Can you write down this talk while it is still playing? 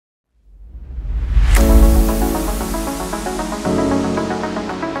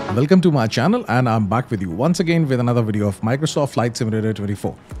Welcome to my channel, and I'm back with you once again with another video of Microsoft Flight Simulator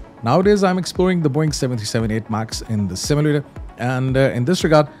 24. Nowadays I'm exploring the Boeing 737-8 MAX in the simulator, and in this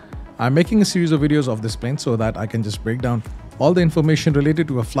regard I'm making a series of videos of this plane so that I can just break down all the information related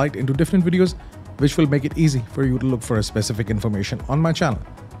to a flight into different videos, which will make it easy for you to look for a specific information on my channel.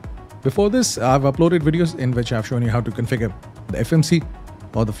 Before this, I've uploaded videos in which I've shown you how to configure the FMC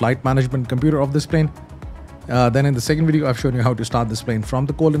or the flight management computer of this plane. Then in the second video, I've shown you how to start this plane from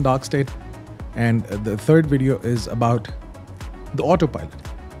the cold and dark state. And the third video is about the autopilot.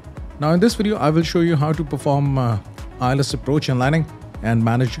 Now in this video, I will show you how to perform ILS approach and landing and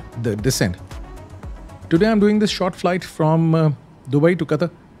manage the descent. Today I'm doing this short flight from Dubai to Qatar.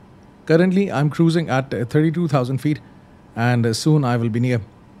 Currently I'm cruising at 32,000 feet, and soon I will be near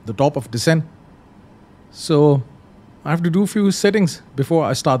the top of descent. So I have to do a few settings before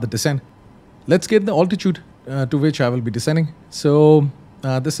I start the descent. Let's get the altitude to which I will be descending. So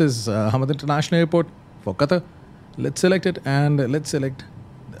this is Hamad International Airport for Qatar. Let's select it, and let's select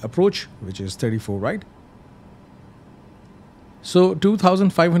the approach, which is 34 right. So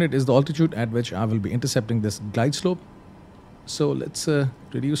 2,500 is the altitude at which I will be intercepting this glide slope. So let's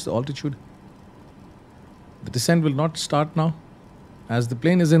reduce the altitude. The descent will not start now as the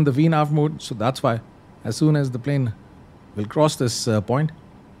plane is in the VNAV mode. So that's why as soon as the plane will cross this point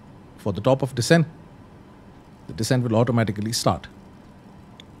for the top of descent, the descent will automatically start.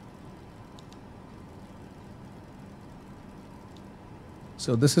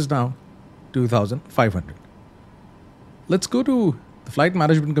 So this is now 2,500. Let's go to the flight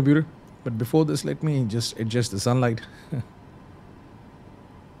management computer. But before this, let me just adjust the sunlight.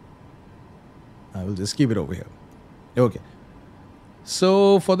 I will just keep it over here. Okay.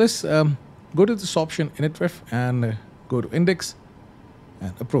 So for this, go to this option, init-ref, and go to index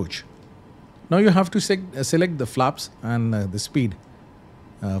and approach. Now you have to select the flaps and the speed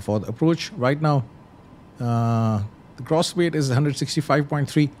for the approach. Right now, the gross weight is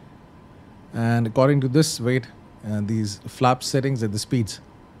 165.3, and according to this weight, these flap settings and the speeds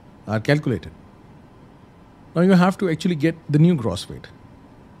are calculated. Now you have to actually get the new gross weight.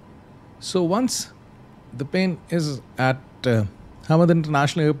 So once the plane is at Hamad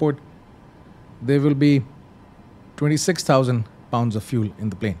International Airport, there will be 26,000 pounds of fuel in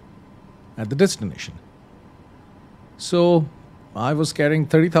the plane at the destination. So I was carrying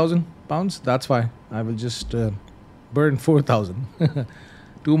 30,000 pounds. That's why I will just burn 4,000.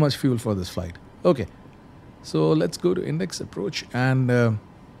 Too much fuel for this flight. Okay. So let's go to index approach and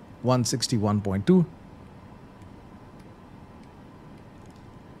 161.2.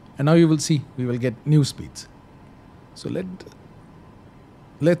 And now you will see we will get new speeds. So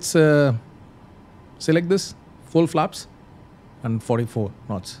let's select this full flaps and 44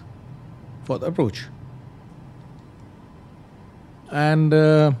 knots for the approach. And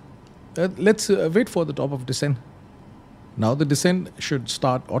let's wait for the top of descent. Now the descent should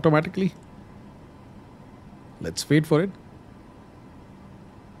start automatically. Let's wait for it.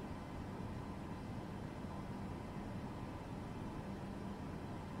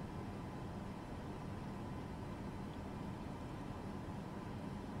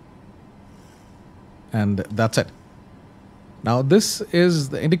 And that's it. Now this is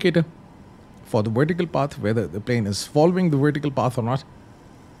the indicator for the vertical path, whether the plane is following the vertical path or not.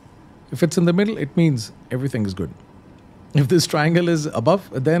 If it's in the middle, it means everything is good. If this triangle is above,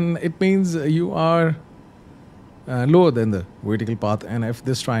 then it means you are lower than the vertical path. And if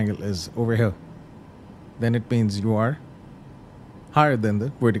this triangle is over here, then it means you are higher than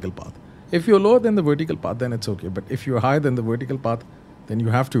the vertical path. If you're lower than the vertical path, then it's okay. But if you're higher than the vertical path, then you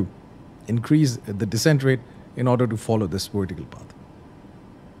have to increase the descent rate in order to follow this vertical path.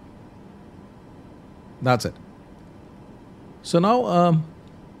 That's it. So now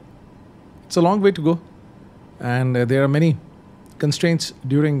it's a long way to go, and there are many constraints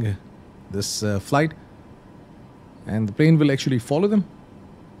during this flight, and the plane will actually follow them.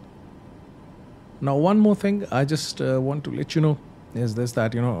 Now one more thing I just want to let you know is this,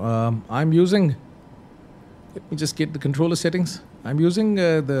 that I'm using, let me just get the controller settings. I'm using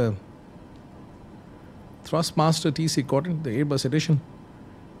the Thrustmaster TC Quadrant, the Airbus edition,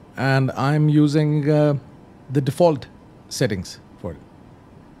 and I'm using the default settings for it.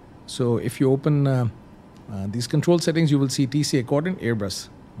 So if you open these control settings, you will see TCA Quadrant, Airbus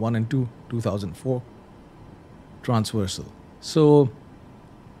 1 and 2, 2004, transversal. So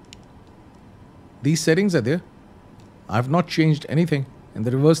these settings are there. I've not changed anything, and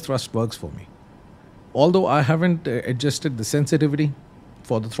the reverse thrust works for me. Although I haven't adjusted the sensitivity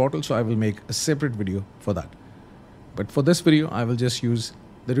for the throttle, so I will make a separate video for that. But for this video, I will just use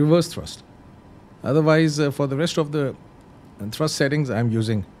the reverse thrust. Otherwise, for the rest of the thrust settings, I'm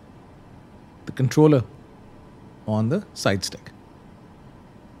using the controller on the side stick.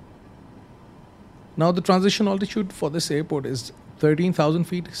 Now the transition altitude for this airport is 13,000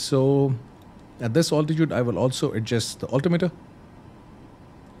 feet. So at this altitude, I will also adjust the altimeter.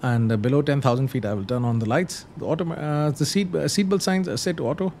 And below 10,000 feet, I will turn on the lights. The seatbelt signs are set to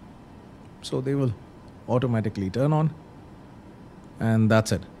auto, so they will automatically turn on. And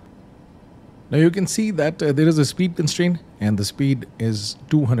that's it. Now you can see that there is a speed constraint, and the speed is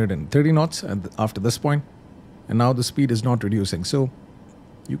 230 knots after this point. And now the speed is not reducing. So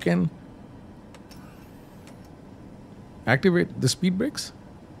you can activate the speed brakes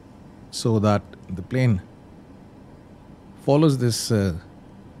so that the plane follows this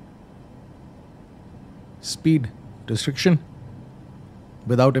speed restriction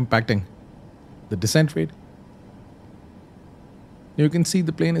without impacting the descent rate. You can see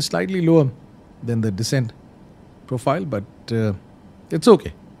the plane is slightly lower than the descent profile, but it's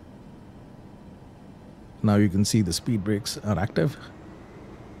okay. Now you can see the speed brakes are active.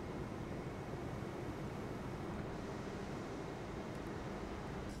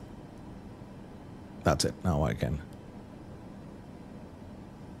 That's it. Now I can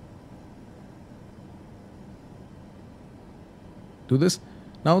do this.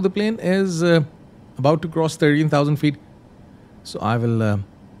 Now the plane is about to cross 13,000 feet. So I will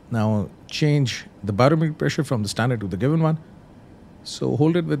now change the barometric pressure from the standard to the given one. So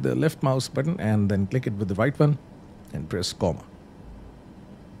hold it with the left mouse button and then click it with the right one and press comma.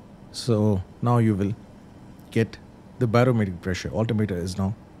 So now you will get the barometric pressure. Altimeter is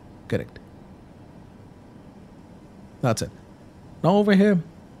now correct. That's it. Now over here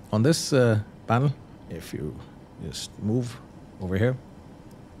on this panel, if you just move over here,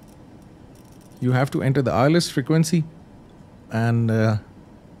 you have to enter the ILS frequency, and the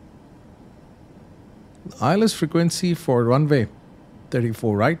ILS frequency for runway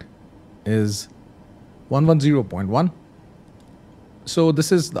 34 right is 110.1. So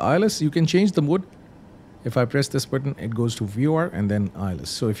this is the ILS. You can change the mode. If I press this button, it goes to VOR and then ILS.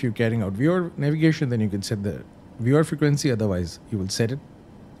 So if you're carrying out VOR navigation, then you can set the VOR frequency. Otherwise, you will set it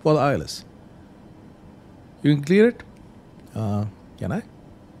for the ILS. You can clear it. Can I?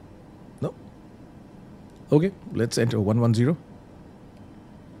 No. Okay, let's enter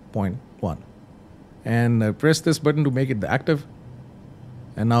 110.1 and press this button to make it the active.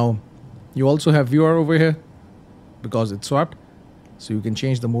 And now you also have VOR over here because it's swapped. So you can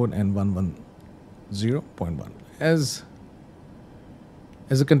change the mode and 110.1 as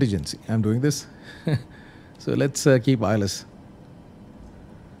a contingency. I'm doing this. So let's keep ILS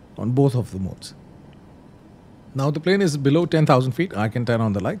on both of the modes. Now the plane is below 10,000 feet. I can turn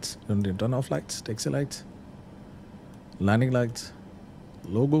on the lights. Turn off lights, taxi lights, landing lights,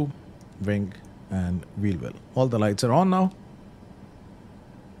 logo, wing, and wheel well. All the lights are on now.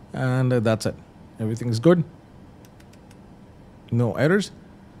 And that's it. Everything is good. No errors.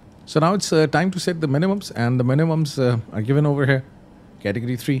 So now it's time to set the minimums, and the minimums are given over here.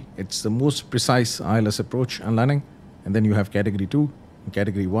 Category 3, it's the most precise ILS approach and landing. And then you have Category 2,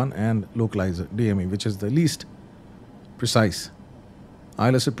 Category 1, and localizer DME, which is the least precise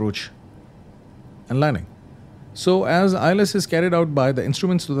ILS approach and landing. So as ILS is carried out by the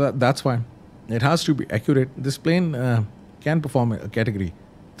instruments, so that's why it has to be accurate. This plane can perform a Category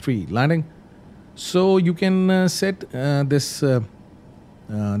 3 landing. So you can set this the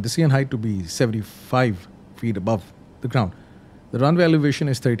CN height to be 75 feet above the ground. The runway elevation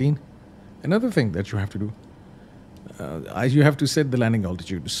is 13. Another thing that you have to do, you have to set the landing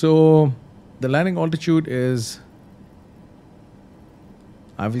altitude. So the landing altitude is,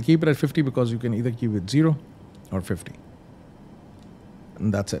 I will keep it at 50 because you can either keep it 0 or 50.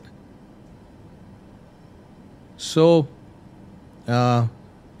 And that's it. So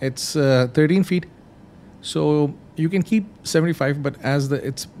it's 13 feet. So you can keep 75, but as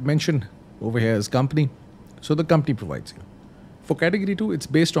it's mentioned over here as company, so the company provides you. For Category 2, it's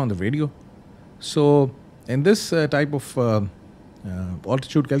based on the radio. So in this type of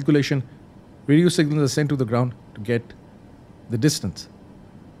altitude calculation, radio signals are sent to the ground to get the distance.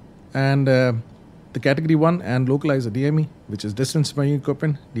 And the Category 1 and localizer DME, which is distance measuring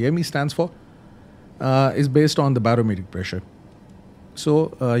equipment, DME stands for, is based on the barometric pressure.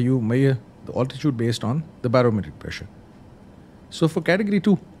 So you measure the altitude based on the barometric pressure. So for Category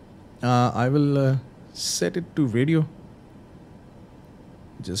 2, I will set it to radio.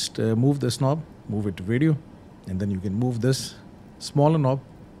 Just move this knob, move it to radio, and then you can move this smaller knob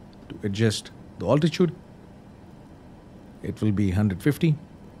to adjust the altitude. It will be 150.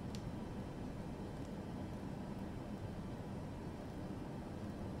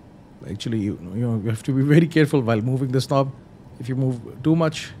 Actually, you have to be very careful while moving this knob. If you move too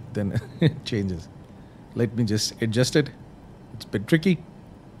much, then it changes. Let me just adjust it. It's a bit tricky.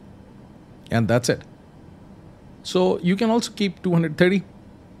 And that's it. So you can also keep 230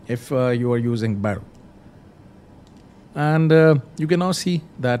 if you are using barrel. And you can now see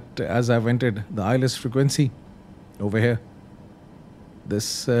that as I've entered the ILS frequency over here,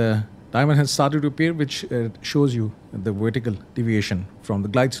 this diamond has started to appear, which shows you the vertical deviation from the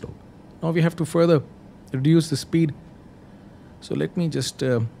glide slope. Now we have to further reduce the speed. So let me just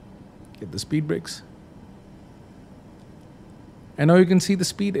get the speed brakes. And now you can see the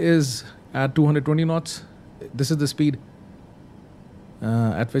speed is at 220 knots. This is the speed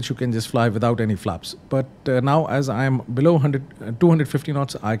at which you can just fly without any flaps. But now as I am below 250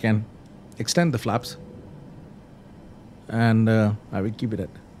 knots, I can extend the flaps. And I will keep it at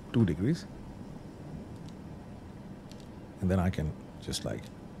 2 degrees. And then I can just like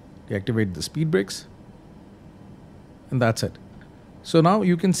deactivate the speed brakes. And that's it. So now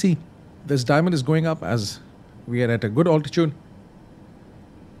you can see this diamond is going up as we are at a good altitude.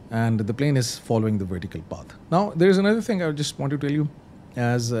 And the plane is following the vertical path. Now, there is another thing I just want to tell you.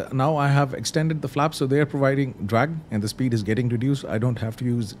 As now I have extended the flaps, so they are providing drag and the speed is getting reduced. I don't have to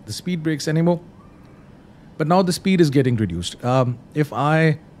use the speed brakes anymore. But now the speed is getting reduced. If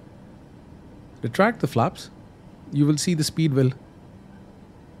I retract the flaps, you will see the speed will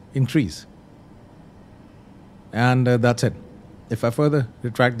increase. And that's it. If I further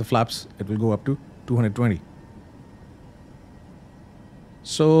retract the flaps, it will go up to 220.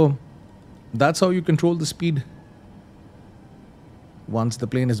 So that's how you control the speed once the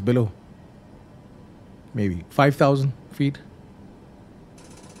plane is below maybe 5,000 feet.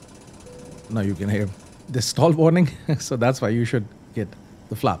 Now you can hear this stall warning. So that's why you should get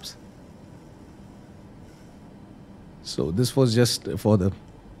the flaps. So this was just for the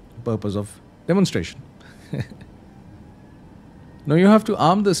purpose of demonstration. Now you have to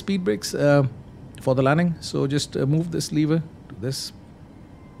arm the speed brakes for the landing. So just move this lever to this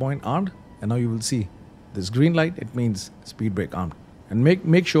point armed, and now you will see this green light. It means speed brake armed. And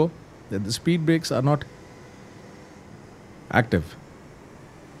make sure that the speed brakes are not active.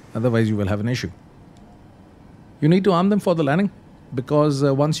 Otherwise you will have an issue. You need to arm them for the landing because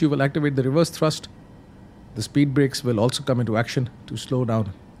once you will activate the reverse thrust, the speed brakes will also come into action to slow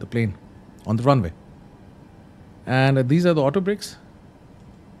down the plane on the runway. And these are the auto brakes.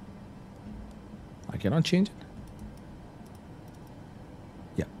 I cannot change it.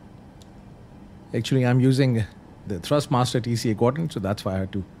 Yeah. Actually, I'm using the Thrustmaster TCA quadrant, so that's why I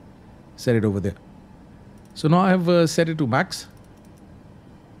had to set it over there. So now I have set it to max.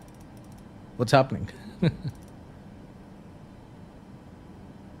 What's happening? Can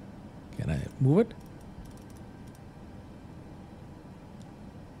I move it?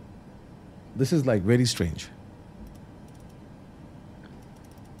 This is like very strange.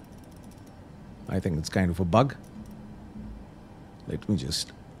 I think it's kind of a bug. Let me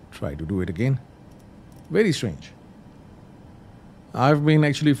just try to do it again. Very strange. I've been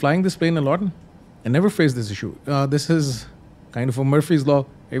actually flying this plane a lot and never faced this issue. This is kind of a Murphy's Law.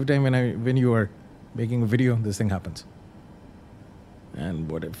 Every time when you are making a video, this thing happens.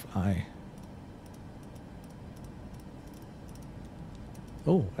 And what if I...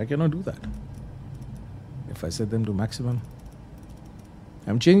 Oh, I cannot do that. If I set them to maximum.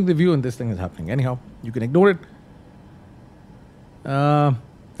 I'm changing the view and this thing is happening. Anyhow, you can ignore it.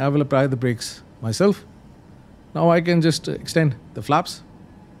 I will apply the brakes myself. Now I can just extend the flaps.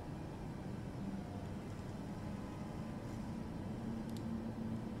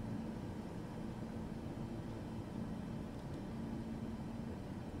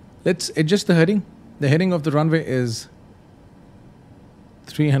 Let's adjust the heading. The heading of the runway is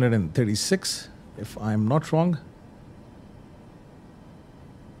 336, if I'm not wrong.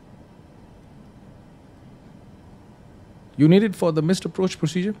 You need it for the missed approach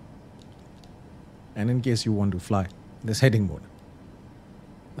procedure and in case you want to fly this heading mode.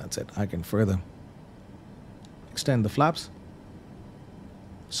 That's it. I can further extend the flaps.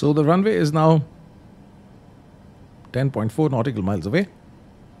 So the runway is now 10.4 nautical miles away.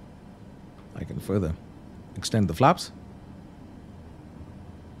 I can further extend the flaps.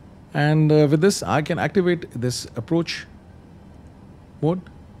 And with this, I can activate this approach mode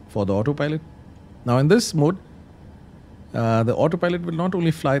for the autopilot. Now in this mode, the autopilot will not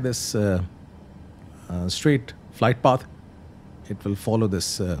only fly this straight flight path, it will follow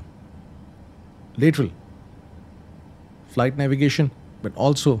this lateral flight navigation, but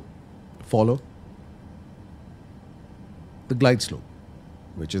also follow the glide slope,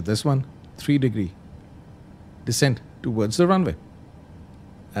 which is this one, 3-degree descent towards the runway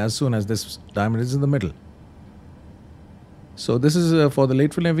as soon as this diamond is in the middle. So this is for the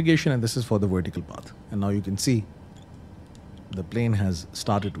lateral navigation and this is for the vertical path. And now you can see the plane has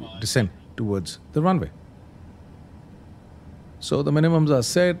started to descend towards the runway. So the minimums are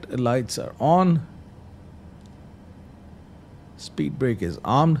set, lights are on, speed brake is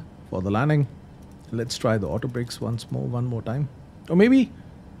armed for the landing. Let's try the auto brakes one more time. Or maybe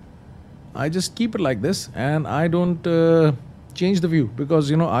I just keep it like this and I don't change the view, because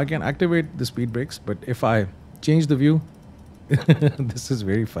you know I can activate the speed brakes, but if I change the view, this is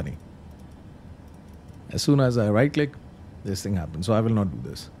very funny. As soon as I right click, this thing happens. So I will not do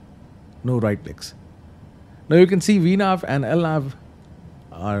this. No right clicks. Now you can see VNav and LNav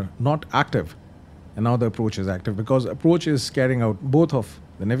are not active, and now the approach is active because approach is carrying out both of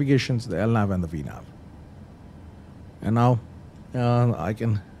the navigations, the LNav and the VNav. And now I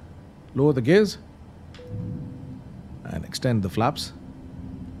can lower the gears and extend the flaps.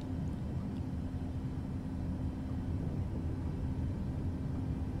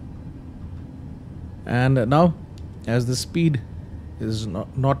 And now, as the speed is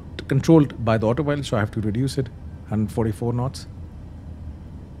not controlled by the autopilot, so I have to reduce it, 144 knots.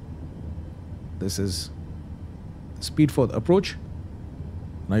 This is the speed for the approach.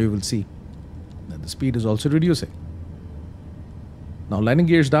 Now you will see that the speed is also reducing. Now landing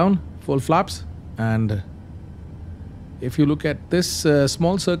gears down, full flaps, and if you look at this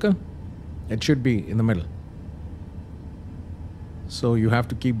small circle, it should be in the middle. So you have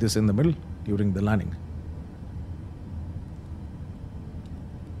to keep this in the middle during the landing.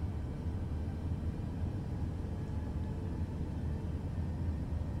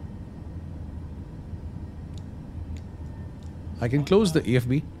 I can close the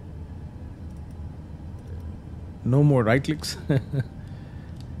AFB. No more right clicks.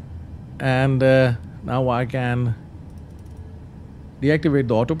 And now I can deactivate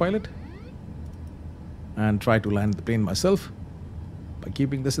the autopilot and try to land the plane myself by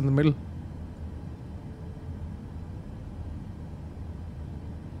keeping this in the middle.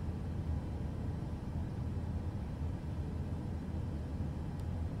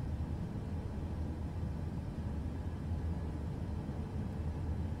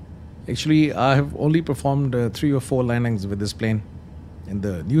 Actually, I have only performed 3 or 4 landings with this plane in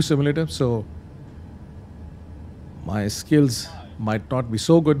the new simulator, so my skills might not be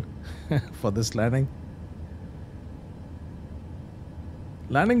so good for this landing.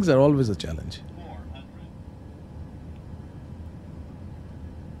 Landings are always a challenge.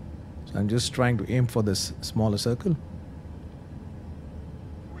 So I'm just trying to aim for this smaller circle.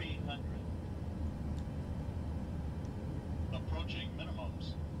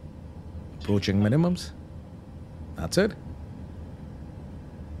 Approaching minimums. That's it.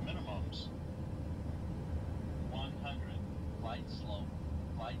 Minimums. 100. Flight slow.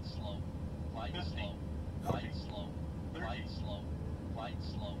 Flight slow. Flight 50. Slow. Flight slow. 30. Flight slow. Flight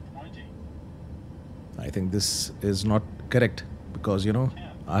slow. 20. I think this is not correct because, you know,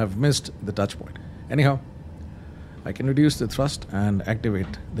 I have missed the touch point. Anyhow, I can reduce the thrust and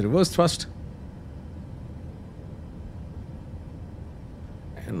activate the reverse thrust.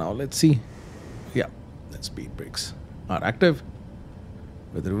 And now let's see. Yeah, the speed brakes are active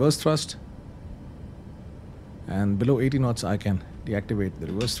with the reverse thrust. And below 80 knots, I can deactivate the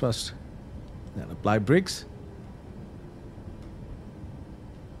reverse thrust and apply brakes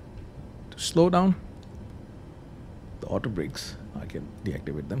to slow down. The auto brakes, I can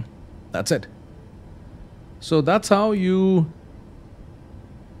deactivate them. That's it. So that's how you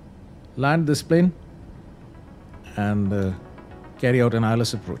land this plane and carry out an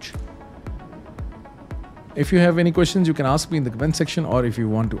ILS approach. If you have any questions, you can ask me in the comment section, or if you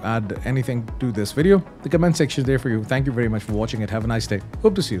want to add anything to this video, the comment section is there for you. Thank you very much for watching it. Have a nice day.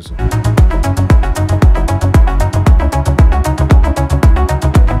 Hope to see you soon.